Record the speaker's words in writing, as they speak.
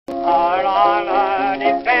Our honor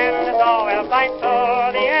defend, so we'll fight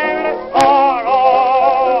to the end for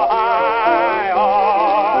Ohio.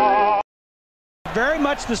 Very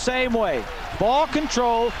much the same way. Ball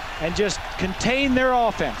control and just contain their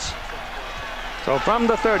offense. So from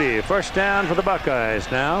the 30, first down for the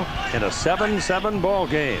Buckeyes now in a 7-7 ball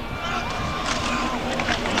game.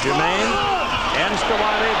 Jermaine ends to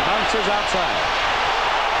Wiley, bounces outside.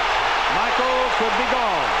 Michael could be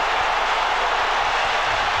gone.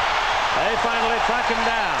 They finally track him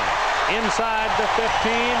down inside the 15.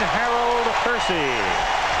 Harold Percy.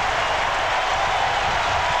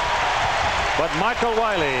 But Michael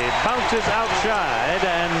Wiley bounces outside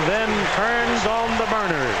and then turns on the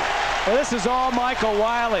burners. Well, this is all Michael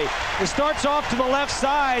Wiley. It starts off to the left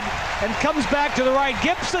side and comes back to the right.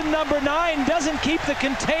 Gibson, number 9, doesn't keep the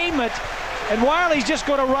containment. And Wiley's just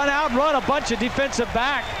going to run out and run a bunch of defensive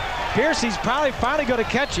back. Piercy's probably finally going to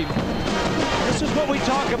catch him. This is what we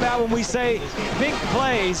talk about when we say big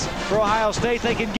plays for Ohio State. They can